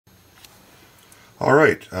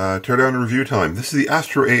Alright, teardown review time. This is the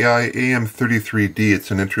AstroAI AM33d.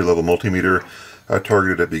 It's an entry-level multimeter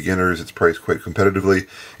targeted at beginners. It's priced quite competitively.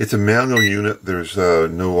 It's a manual unit. There's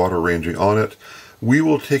no auto ranging on it. We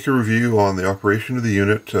will take a review on the operation of the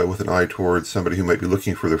unit with an eye towards somebody who might be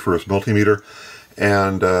looking for their first multimeter.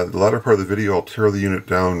 And the latter part of the video, I'll tear the unit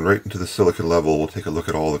down right into the silicon level. We'll take a look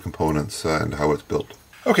at all the components and how it's built.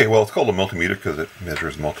 Okay, well, it's called a multimeter because it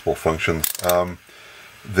measures multiple functions.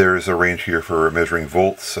 There's a range here for measuring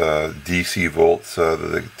volts, DC volts,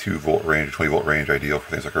 the 2 volt range, 20 volt range, ideal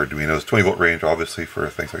for things like Arduinos. 20 volt range, obviously, for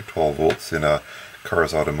things like 12 volts in a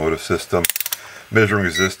car's automotive system. Measuring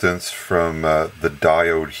resistance from the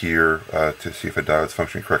diode here to see if a diode's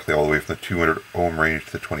functioning correctly, all the way from the 200 ohm range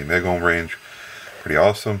to the 20 meg ohm range. Pretty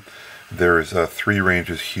awesome. There's 3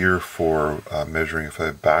 ranges here for measuring if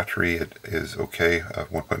a battery is okay. A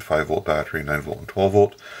 1.5 volt battery, 9 volt and 12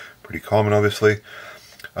 volt. Pretty common, obviously.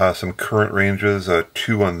 Some current ranges,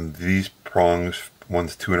 2 on these prongs.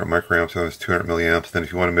 One's 200 microamps, one's 200 milliamps. Then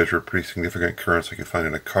if you want to measure pretty significant currents like you find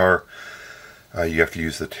in a car, you have to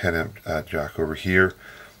use the 10 amp jack over here.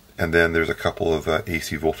 And then there's a couple of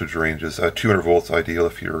AC voltage ranges. 200 volts ideal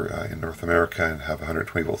if you're in North America and have a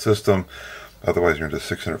 120 volt system. Otherwise you're into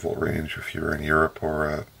 600 volt range if you're in Europe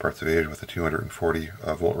or parts of Asia with a 240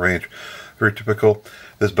 volt range. Very typical.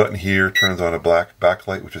 This button here turns on a black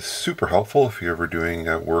backlight, which is super helpful if you're ever doing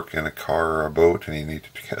work in a car or a boat and you need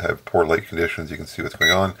to have poor light conditions. You can see what's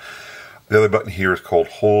going on. The other button here is called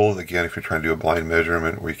hold. Again, if you're trying to do a blind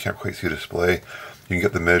measurement where you can't quite see a display, you can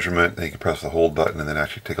get the measurement and you can press the hold button and then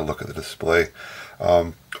actually take a look at the display.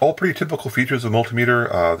 All pretty typical features of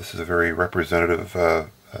multimeter. This is a very representative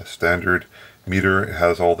standard meter. It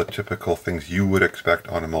has all the typical things you would expect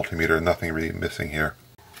on a multimeter. Nothing really missing here.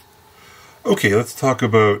 Okay, let's talk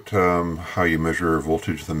about how you measure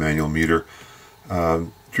voltage with a manual meter.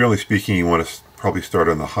 Generally speaking, you want to probably start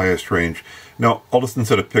on the highest range. Now, I'll just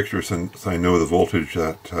instead of pictures, since I know the voltage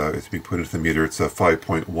that is being put into the meter, it's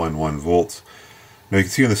 5.11 volts. Now you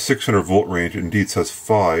can see in the 600 volt range, it indeed says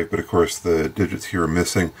 5, but of course the digits here are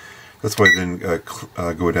missing. That's why I then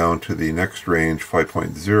go down to the next range,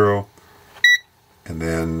 5.0, and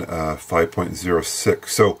then 5.06.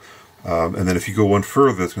 So, and then if you go one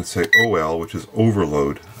further, it's going to say OL, which is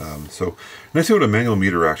overload. So, nice thing with a manual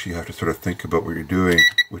meter, actually, you have to sort of think about what you're doing,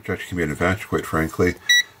 which actually can be an advantage, quite frankly,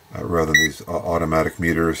 rather than these automatic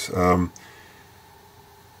meters.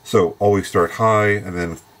 So, always start high, and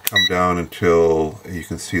then come down until you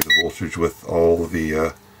can see the voltage with all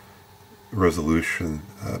the resolution,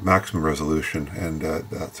 maximum resolution, and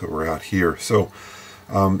that's what we're at here. So,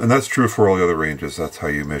 and that's true for all the other ranges. That's how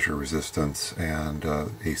you measure resistance and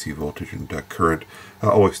AC voltage and current.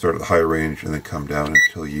 Always start at the higher range and then come down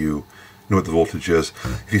until you know what the voltage is.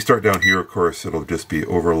 If you start down here, of course, it'll just be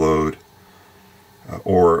overload.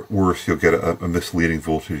 Or worse, you'll get a misleading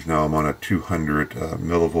voltage. Now I'm on a 200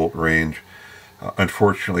 millivolt range.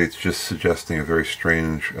 Unfortunately, it's just suggesting a very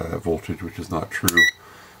strange voltage, which is not true.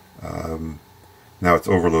 Now it's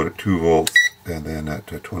overload at 2 volts, and then at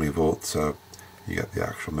 20 volts, you get the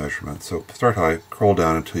actual measurement. So start high, crawl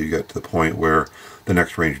down until you get to the point where the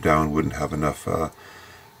next range down wouldn't have enough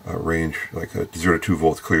range. Like 0 to 2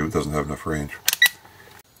 volts clearly doesn't have enough range.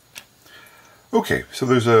 Okay, so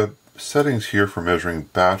there's settings here for measuring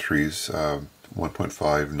batteries,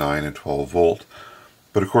 1.5, 9, and 12 volt.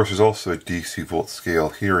 But of course there's also a DC volt scale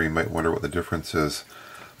here. You might wonder what the difference is,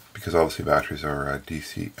 because obviously batteries are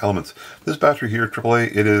DC elements. This battery here,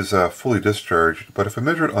 AAA, it is fully discharged, but if I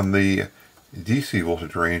measure it on the DC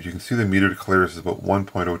voltage range, you can see the meter declares about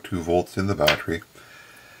 1.02 volts in the battery.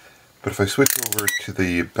 But if I switch over to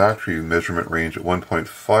the battery measurement range at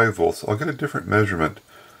 1.5 volts, I'll get a different measurement.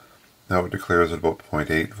 Now it declares at about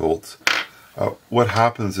 0.8 volts. What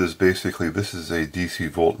happens is basically this is a DC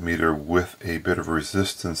voltmeter with a bit of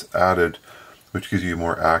resistance added, which gives you a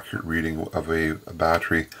more accurate reading of a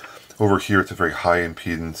battery. Over here it's a very high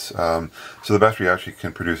impedance, so the battery actually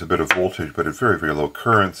can produce a bit of voltage but at very, very low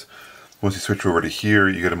currents. Once you switch over to here,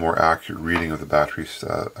 you get a more accurate reading of the battery's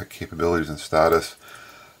capabilities and status.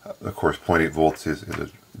 Of course, 0.8 volts is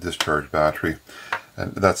a discharged battery,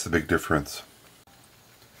 and that's the big difference.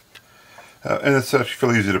 And it's actually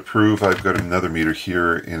fairly easy to prove. I've got another meter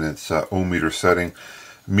here in its ohm meter setting.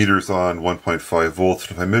 Meter's on 1.5 volts.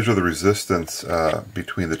 If I measure the resistance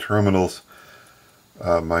between the terminals,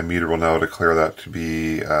 my meter will now declare that to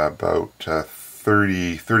be about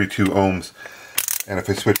 32 ohms. And if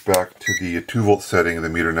I switch back to the 2 volt setting, the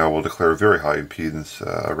meter now will declare a very high impedance,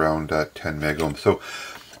 around 10 meg ohms. So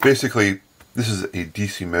basically, this is a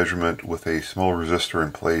DC measurement with a small resistor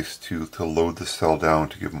in place to load the cell down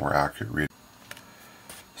to give more accurate reading.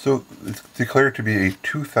 So it's declared to be a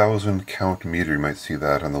 2000 count meter. You might see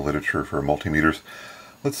that on the literature for multimeters.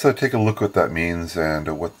 Let's take a look what that means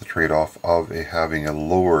and what the trade-off of having a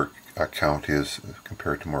lower count is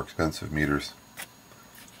compared to more expensive meters.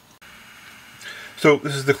 So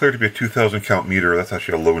this is declared to be a 2000 count meter. That's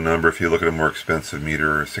actually a low number. If you look at a more expensive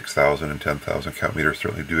meter, 6000 and 10,000 count meters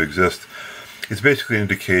certainly do exist. It's basically an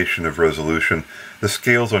indication of resolution. The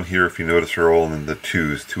scales on here, if you notice, are all in the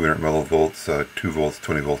 2s, 200 millivolts, 2 volts,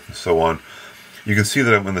 20 volts, and so on. You can see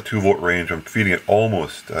that I'm in the 2 volt range. I'm feeding it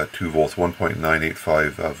almost 2 volts,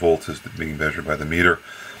 1.985 volts is being measured by the meter.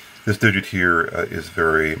 This digit here is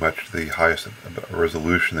very much the highest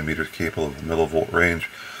resolution the meter is capable of, the millivolt range.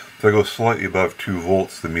 If I go slightly above 2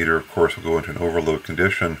 volts, the meter, of course, will go into an overload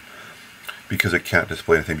condition because it can't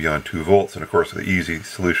display anything beyond 2 volts. And of course, the easy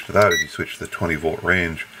solution to that is you switch to the 20 volt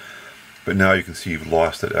range. But now you can see you've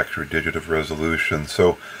lost that extra digit of resolution.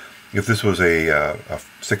 So if this was a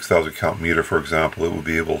 6000 count meter, for example, it would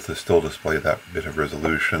be able to still display that bit of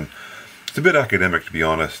resolution. It's a bit academic, to be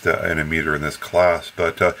honest, in a meter in this class,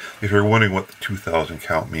 but if you're wondering what the 2000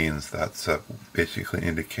 count means, that's basically an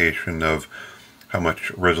indication of how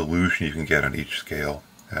much resolution you can get on each scale,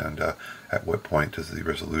 and at what point does the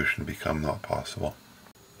resolution become not possible.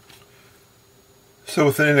 So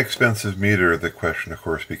with an inexpensive meter, the question, of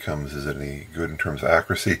course, becomes, is it any good in terms of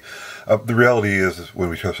accuracy? The reality is when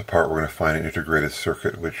we tear this apart, we're going to find an integrated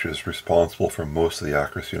circuit which is responsible for most of the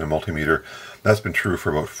accuracy in a multimeter. That's been true for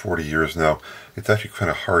about 40 years now. It's actually kind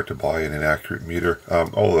of hard to buy an inaccurate meter,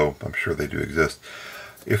 although I'm sure they do exist.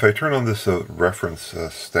 If I turn on this reference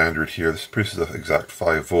standard here, this produces the exact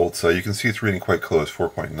 5 volts. You can see it's reading quite close,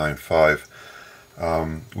 4.95,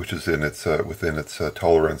 which is in its within its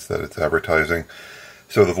tolerance that it's advertising.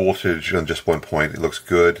 So the voltage on just one point, it looks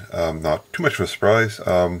good. Not too much of a surprise.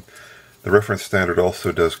 The reference standard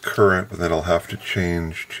also does current, but then I'll have to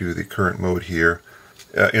change to the current mode here.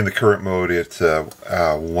 In the current mode, it's 1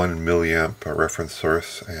 milliamp reference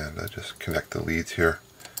source, and I just connect the leads here.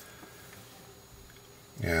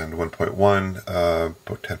 And 1.1,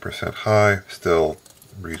 about 10% high, still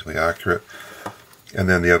reasonably accurate. And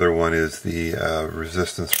then the other one is the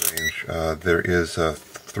resistance range. There is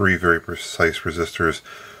 3 very precise resistors.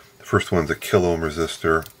 The first one's a kilo ohm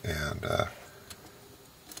resistor, and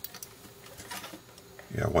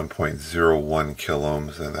 1.01 kilo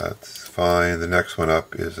ohms, and that's fine. The next one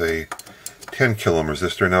up is a 10 kilo ohm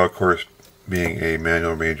resistor. Now, of course, being a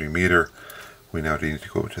manual ranging meter, we now need to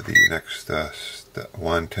go to the next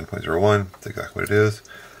one, 10.01. That's exactly what it is.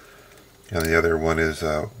 And the other one is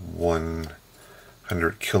a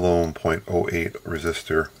 100 kilo ohm 0.08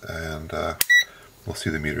 resistor, and we'll see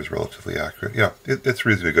the meter is relatively accurate. Yeah, it's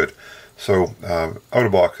reasonably good. So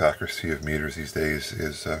out-of-box accuracy of meters these days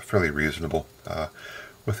is fairly reasonable.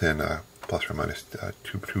 Within plus or minus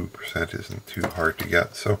 2% isn't too hard to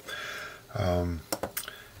get. So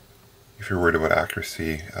if you're worried about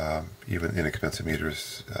accuracy, even inexpensive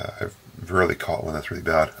meters, I've rarely caught one that's really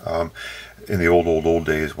bad. In the old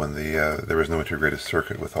days when there was no integrated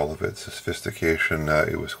circuit with all of its sophistication,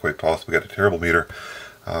 it was quite possible to get a terrible meter.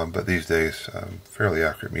 But these days, fairly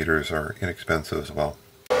accurate meters are inexpensive as well.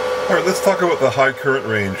 Alright, let's talk about the high current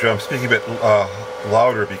range. I'm speaking a bit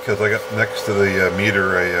louder because I got next to the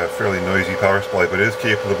meter a fairly noisy power supply, but it is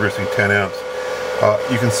capable of producing 10 amps.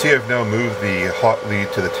 You can see I've now moved the hot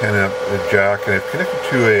lead to the 10 amp jack, and I've connected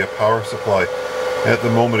to a power supply. And at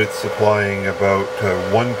the moment it's supplying about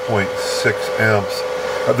 1.6 amps.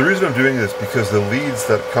 The reason I'm doing this is because the leads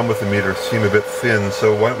that come with the meter seem a bit thin,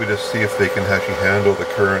 so why don't we just see if they can actually handle the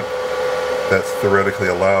current that's theoretically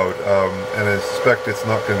allowed. And I suspect it's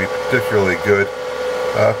not going to be particularly good.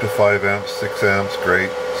 Up to 5 amps, 6 amps,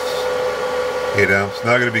 great. 8 amps.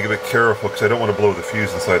 Now I'm going to be a bit careful because I don't want to blow the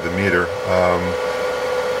fuse inside the meter.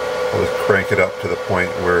 I'll just crank it up to the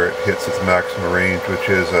point where it hits its maximum range, which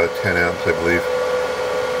is 10 amps, I believe.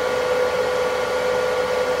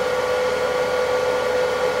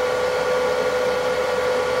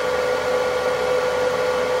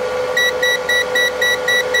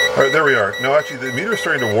 Alright, there we are. Now actually the meter is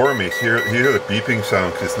starting to warm me. So you hear the beeping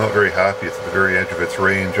sound because it's not very happy. It's at the very edge of its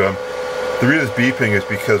range. The reason it's beeping is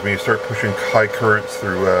because when you start pushing high currents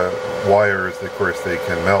through wires, of course they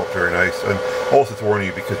can melt very nice. And also it's warning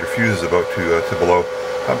you because your fuse is about to blow.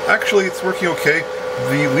 Actually it's working okay.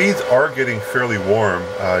 The leads are getting fairly warm,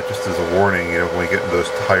 just as a warning, when you get into those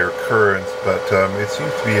higher currents, but it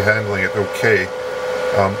seems to be handling it okay.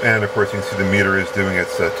 And of course you can see the meter is doing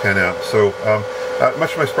its 10 amps. So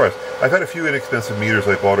much to my surprise, I've had a few inexpensive meters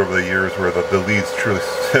I bought over the years where the leads truly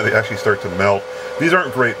they actually start to melt. These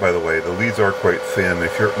aren't great, by the way. The leads are quite thin.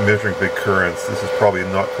 If you're measuring big currents, this is probably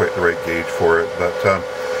not quite the right gauge for it. But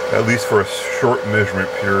at least for a short measurement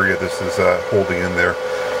period, this is holding in there.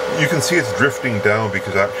 You can see it's drifting down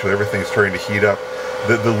because actually everything's starting to heat up.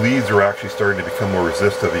 The leads are actually starting to become more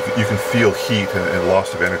resistive. You can feel heat and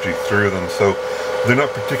loss of energy through them, so they're not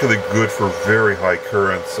particularly good for very high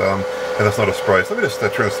currents, and that's not a surprise. Let me just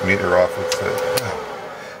turn this meter off.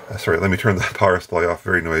 Sorry, let me turn the power supply off,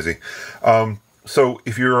 very noisy. So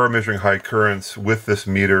if you are measuring high currents with this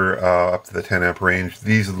meter up to the 10 amp range,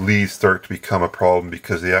 these leads start to become a problem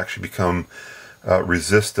because they actually become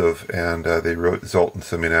resistive, and they result in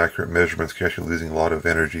some inaccurate measurements. You're actually losing a lot of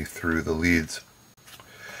energy through the leads.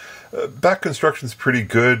 Back construction is pretty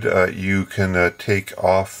good. You can take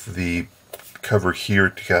off the cover here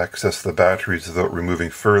to access the batteries without removing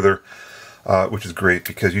further, which is great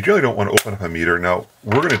because you generally don't want to open up a meter. Now,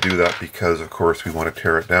 we're going to do that because, of course, we want to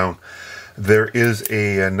tear it down. There is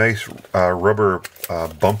a nice rubber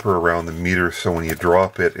bumper around the meter, so when you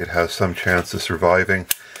drop it, it has some chance of surviving,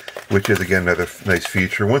 which is, again, another nice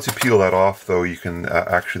feature. Once you peel that off, though, you can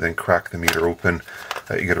actually then crack the meter open.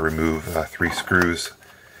 You got to remove 3 screws.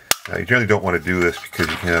 You generally don't want to do this because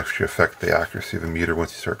you can actually affect the accuracy of a meter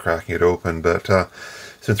once you start cracking it open, but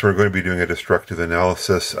since we're going to be doing a destructive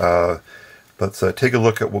analysis, let's take a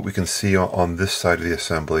look at what we can see on this side of the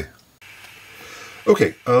assembly.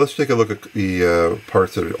 Okay, let's take a look at the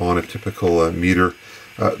parts that are on a typical meter.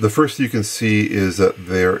 The first you can see is that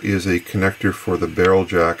there is a connector for the barrel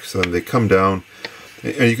jacks, and they come down,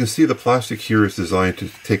 and you can see the plastic here is designed to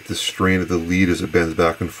take the strain of the lead as it bends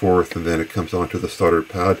back and forth, and then it comes onto the solder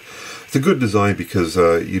pad. It's a good design because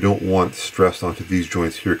you don't want stress onto these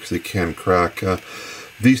joints here because they can crack.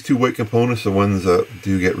 These 2 white components, the ones that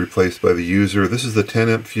do get replaced by the user, this is the 10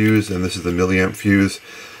 amp fuse and this is the milliamp fuse.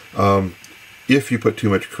 If you put too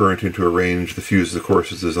much current into a range, the fuse, of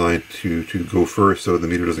course, is designed to go first so the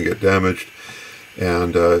meter doesn't get damaged.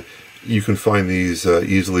 And you can find these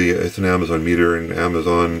easily. It's an Amazon meter, and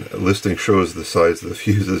Amazon listing shows the size of the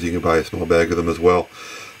fuses. You can buy a small bag of them as well,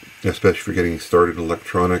 especially if you're getting started in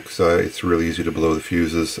electronics. It's really easy to blow the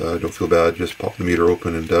fuses. Don't feel bad, just pop the meter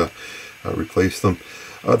open and replace them.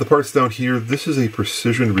 The parts down here, this is a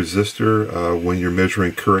precision resistor. When you're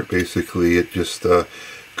measuring current, basically, it just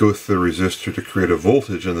goes through the resistor to create a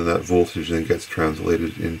voltage, and then that voltage then gets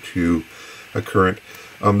translated into a current.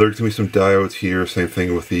 There's going to be some diodes here, same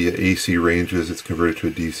thing with the AC ranges. It's converted to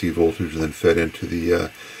a DC voltage and then fed into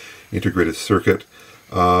the integrated circuit.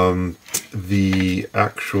 The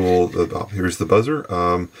actual, here's the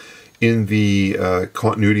buzzer. In the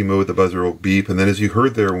continuity mode, the buzzer will beep, and then as you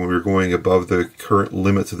heard there, when we were going above the current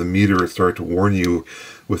limits of the meter, it started to warn you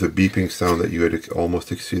with a beeping sound that you had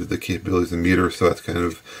almost exceeded the capabilities of the meter, so that's kind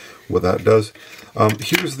of what that does.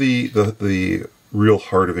 Here's the real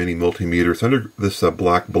heart of any multimeter. It's under this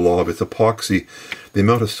black blob. It's epoxy. They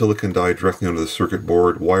mount a silicon die directly onto the circuit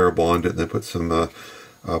board, wire bond it, and then put some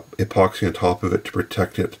epoxy on top of it to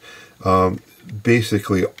protect it.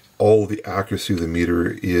 Basically, all the accuracy of the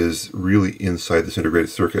meter is really inside this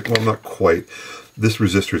integrated circuit. Well, not quite. This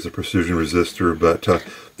resistor is a precision resistor, but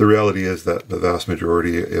the reality is that the vast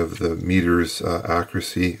majority of the meter's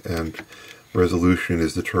accuracy and resolution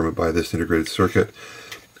is determined by this integrated circuit.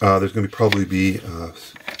 There's going to probably be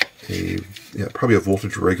probably a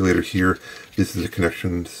voltage regulator here. This is the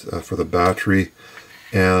connections for the battery,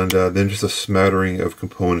 and then just a smattering of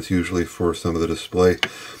components, usually for some of the display.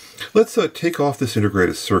 Let's take off this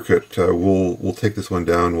integrated circuit. We'll take this one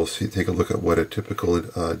down. We'll take a look at what a typical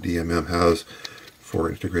DMM has for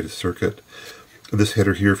an integrated circuit. This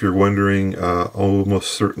header here, if you're wondering,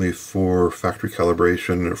 almost certainly for factory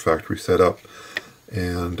calibration or factory setup.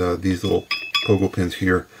 And these little pogo pins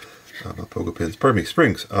here, not pogo pins, pardon me,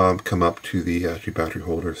 springs, come up to the battery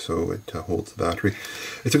holder, so it holds the battery.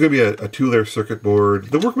 It's going to be a 2-layer circuit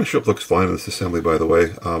board. The workmanship looks fine on this assembly, by the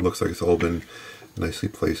way. Looks like it's all been nicely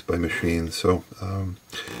placed by machines. So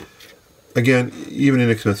again, even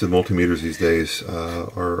inexpensive multimeters these days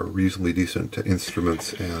are reasonably decent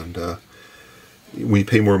instruments, and when you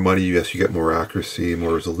pay more money, yes, you get more accuracy,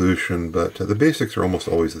 more resolution, but the basics are almost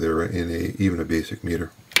always there in even a basic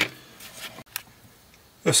meter.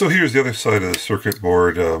 So here's the other side of the circuit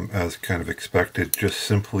board, as kind of expected. Just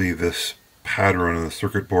simply this pattern on the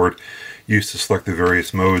circuit board used to select the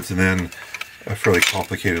various modes, and then a fairly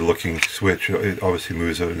complicated looking switch. It obviously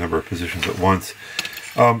moves a number of positions at once.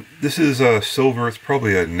 This is silver. It's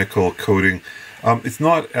probably a nickel coating. It's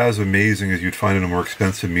not as amazing as you'd find in a more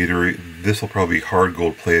expensive meter. This will probably be hard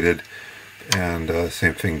gold plated, and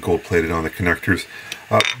same thing, gold plated on the connectors.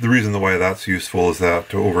 The reason why that's useful is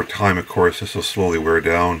that over time, of course, this will slowly wear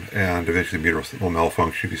down, and eventually the meter will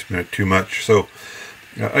malfunction if you spin it too much. So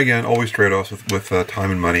again, always trade-offs with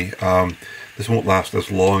time and money. This won't last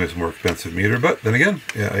as long as a more expensive meter, but then again,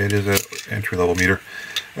 yeah, it is an entry-level meter.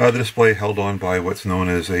 The display held on by what's known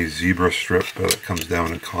as a zebra strip that comes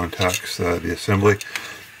down and contacts the assembly.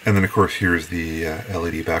 And then of course here's the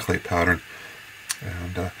LED backlight pattern.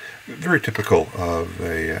 And very typical of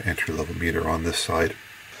a entry-level meter on this side.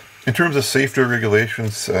 In terms of safety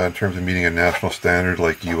regulations, in terms of meeting a national standard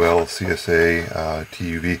like UL, CSA,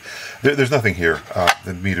 TUV, there's nothing here.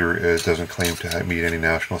 The meter doesn't claim to meet any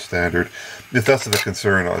national standard. If that's the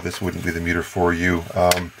concern, this wouldn't be the meter for you.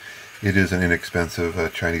 It is an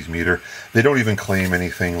inexpensive Chinese meter. They don't even claim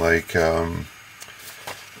anything like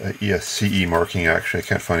CE marking, actually. I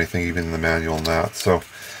can't find anything even in the manual on that. So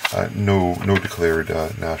no declared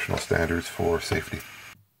national standards for safety.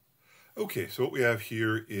 Okay, so what we have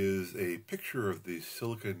here is a picture of the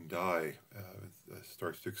silicon die. It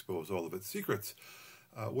starts to expose all of its secrets.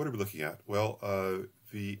 What are we looking at? Well,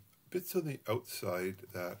 the bits on the outside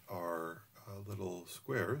that are little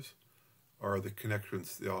squares are the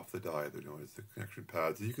connections off the die. They're known as the connection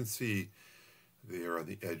pads. As you can see, they are on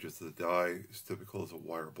the edges of the die. It's typical as a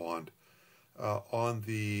wire bond. On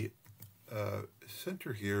the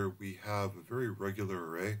center here, we have a very regular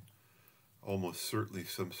array, almost certainly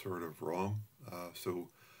some sort of ROM. So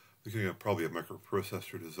looking at probably a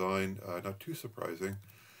microprocessor design, not too surprising.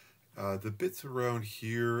 The bits around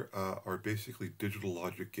here are basically digital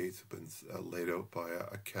logic gates that have been laid out by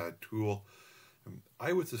a CAD tool.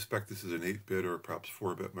 I would suspect this is an 8-bit or perhaps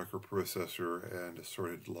 4-bit microprocessor and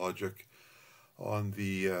assorted logic. On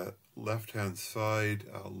the left-hand side,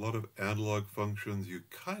 a lot of analog functions you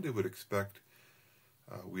kind of would expect.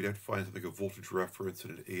 We'd have to find something like a voltage reference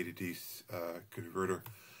and an A to D converter.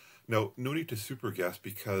 Now, no need to super guess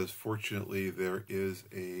because fortunately there is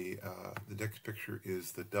the next picture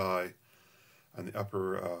is the die. On the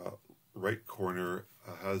upper right corner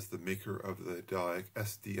has the maker of the die,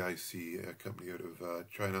 SDIC, a company out of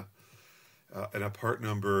China. And a part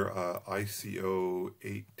number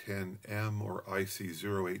ICO810M or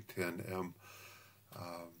IC0810M.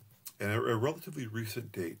 And a relatively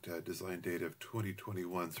recent date, design date of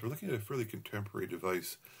 2021. So we're looking at a fairly contemporary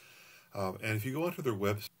device. And if you go onto their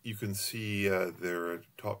website, you can see their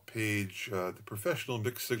top page, the professional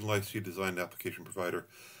mixed signal IC design application provider.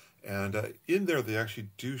 And in there, they actually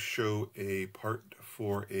do show a part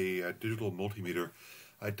for a digital multimeter.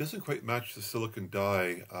 It doesn't quite match the silicon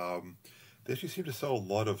die. They actually seem to sell a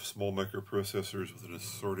lot of small microprocessors with an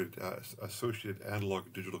assorted associated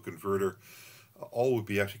analog digital converter. All would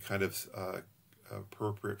be actually kind of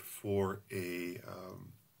appropriate for a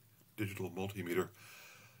digital multimeter.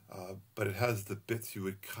 But it has the bits you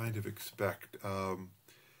would kind of expect. The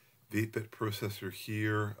 8-bit processor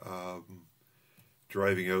here,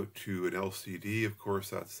 driving out to an LCD, of course,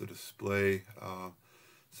 that's the display.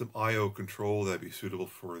 Some I/O control that'd be suitable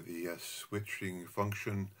for the switching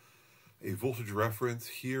function. A voltage reference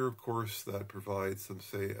here, of course, that provides some,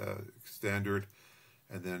 say, standard,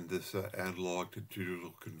 and then this analog to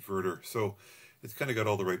digital converter. So it's kind of got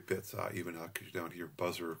all the right bits, even down here,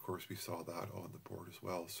 buzzer, of course, we saw that on the board as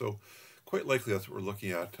well. So quite likely that's what we're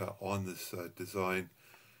looking at on this design,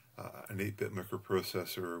 an 8-bit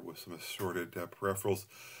microprocessor with some assorted peripherals.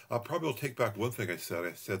 Probably will take back one thing I said.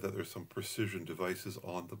 I said that there's some precision devices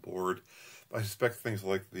on the board. I suspect things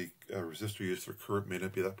like the resistor used for current may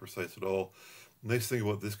not be that precise at all. The nice thing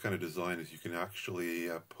about this kind of design is you can actually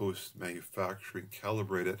post-manufacturing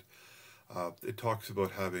calibrate it. It talks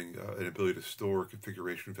about having an ability to store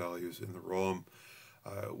configuration values in the ROM,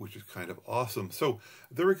 which is kind of awesome. So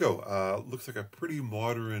there we go. Looks like a pretty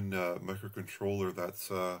modern microcontroller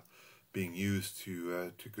that's being used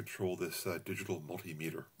to control this digital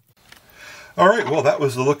multimeter. All right, well, that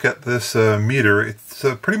was a look at this meter. It's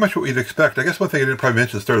pretty much what we'd expect. I guess one thing I didn't probably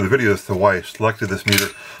mention at the start of the video as to why I selected this meter.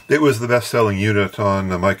 It was the best-selling unit on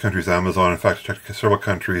my country's Amazon. In fact, I checked several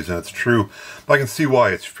countries, and it's true. But I can see why.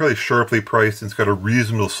 It's fairly sharply priced, and it's got a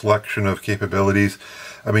reasonable selection of capabilities.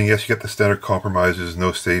 I mean, yes, you get the standard compromises,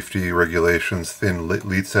 no safety regulations, thin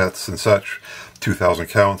lead sets and such, 2,000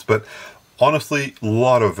 counts, but honestly, a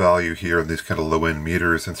lot of value here in these kind of low-end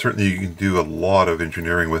meters, and certainly you can do a lot of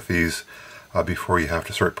engineering with these before you have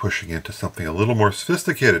to start pushing into something a little more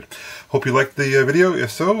sophisticated. Hope you liked the video.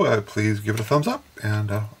 If so, please give it a thumbs up,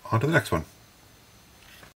 and on to the next one.